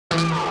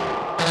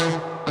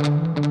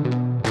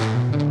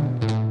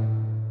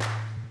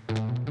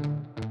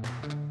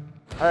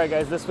All right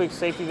guys, this week's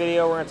safety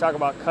video, we're gonna talk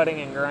about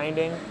cutting and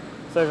grinding.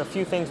 So there's a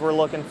few things we're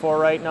looking for,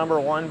 right? Number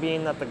one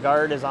being that the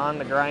guard is on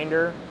the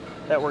grinder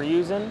that we're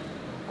using.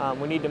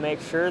 We need to make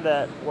sure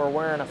that we're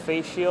wearing a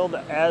face shield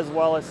as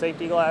well as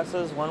safety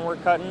glasses when we're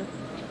cutting.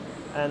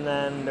 And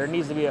then there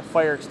needs to be a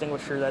fire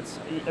extinguisher that's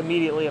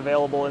immediately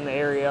available in the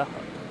area,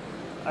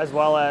 as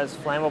well as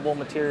flammable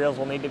materials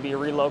will need to be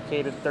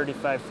relocated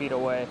 35 feet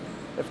away.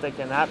 If they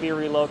cannot be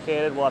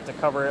relocated, we'll have to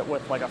cover it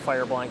with like a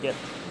fire blanket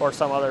or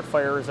some other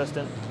fire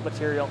resistant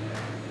material.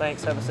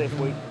 Thanks, have a safe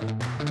week.